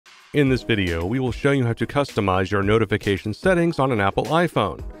In this video, we will show you how to customize your notification settings on an Apple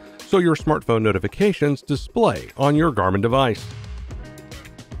iPhone, so your smartphone notifications display on your Garmin device.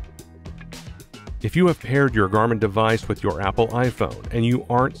 If you have paired your Garmin device with your Apple iPhone and you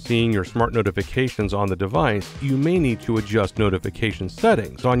aren't seeing your smart notifications on the device, you may need to adjust notification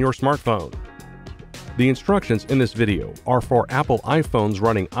settings on your smartphone. The instructions in this video are for Apple iPhones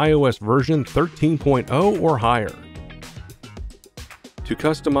running iOS version 13.0 or higher. To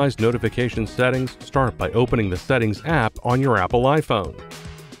customize notification settings, start by opening the Settings app on your Apple iPhone.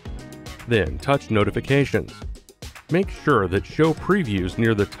 Then touch Notifications. Make sure that Show Previews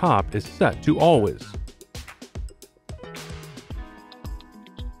near the top is set to Always.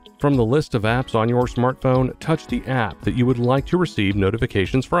 From the list of apps on your smartphone, touch the app that you would like to receive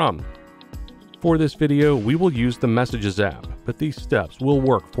notifications from. For this video, we will use the Messages app, but these steps will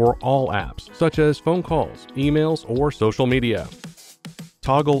work for all apps, such as phone calls, emails, or social media.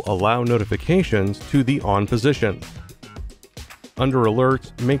 Toggle Allow Notifications to the On position. Under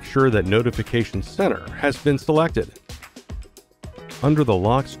Alerts, make sure that Notification Center has been selected. Under the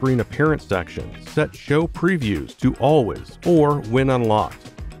Lock Screen Appearance section, set Show Previews to Always or When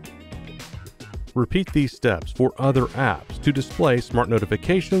Unlocked. Repeat these steps for other apps to display smart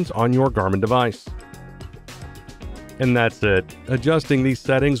notifications on your Garmin device. And that's it. Adjusting these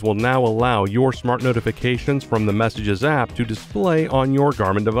settings will now allow your smart notifications from the Messages app to display on your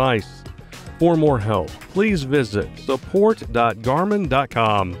Garmin device. For more help, please visit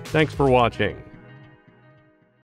support.garmin.com. Thanks for watching.